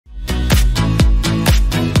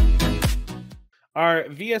Our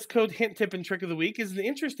VS Code hint, tip, and trick of the week is an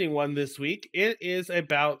interesting one this week. It is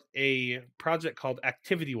about a project called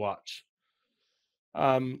ActivityWatch.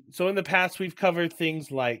 So in the past, we've covered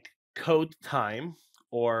things like CodeTime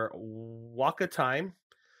or WakaTime,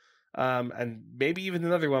 and maybe even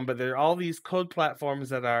another one. But there are all these code platforms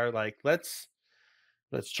that are like, let's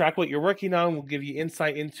track what you're working on. We'll give you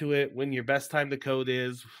insight into it, when your best time to code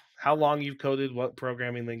is, how long you've coded, what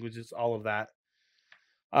programming languages, all of that.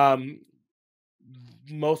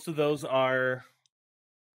 Most of those are,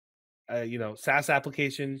 SaaS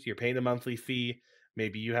applications. You're paying a monthly fee.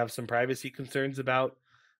 Maybe you have some privacy concerns about.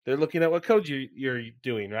 They're looking at what code you're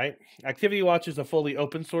doing, right? ActivityWatch is a fully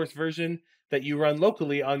open source version that you run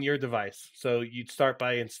locally on your device. So you'd start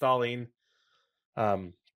by installing,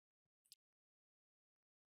 um,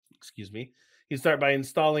 excuse me, you start by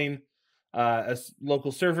installing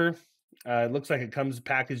local server. It looks like it comes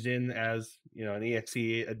packaged in as an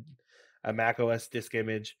exe, a Mac OS disk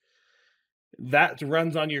image that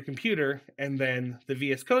runs on your computer, and then the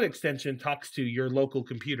VS Code extension talks to your local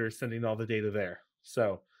computer, sending all the data there.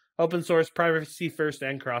 So open source, privacy first,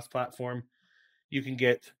 and cross-platform. You can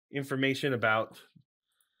get information about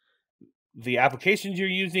the applications you're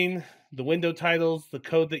using, the window titles, the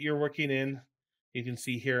code that you're working in. You can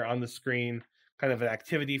see here on the screen kind of an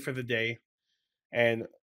activity for the day, and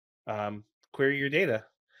query your data.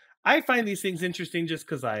 I find these things interesting just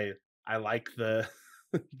because I like the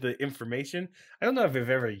the information. I don't know if I've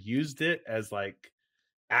ever used it as like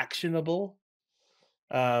actionable.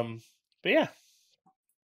 But yeah,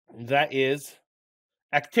 that is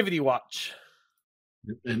ActivityWatch.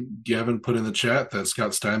 And Gavin put in the chat that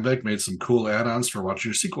Scott Steinbeck made some cool add-ons for watching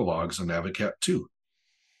your SQL logs on Navicat 2.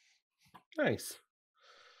 Nice.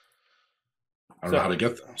 I don't know how to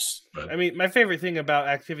get those. But I mean, my favorite thing about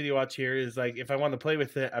ActivityWatch here is like, if I want to play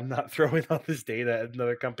with it, I'm not throwing all this data at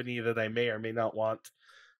another company that I may or may not want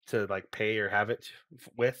to like pay or have it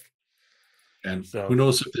with. And so, who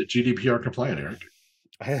knows if the GDPR compliant, Eric?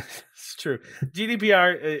 It's true.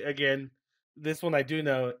 GDPR, again, this one I do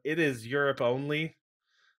know, it is Europe only.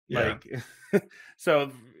 Yeah. Like,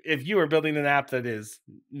 so if you are building an app that is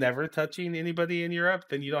never touching anybody in Europe,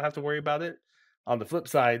 then you don't have to worry about it. On the flip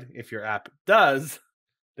side, if your app does,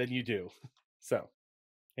 then you do. So,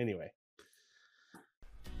 anyway.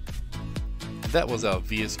 That was our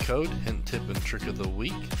VS Code hint, tip, and trick of the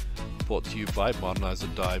week. Brought to you by Modernize or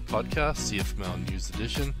Die podcast, CFML News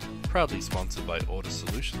Edition, proudly sponsored by Order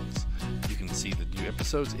Solutions. You can see the new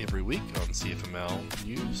episodes every week on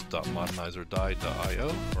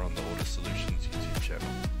cfmlnews.modernizeordie.io or on the Order Solutions YouTube channel.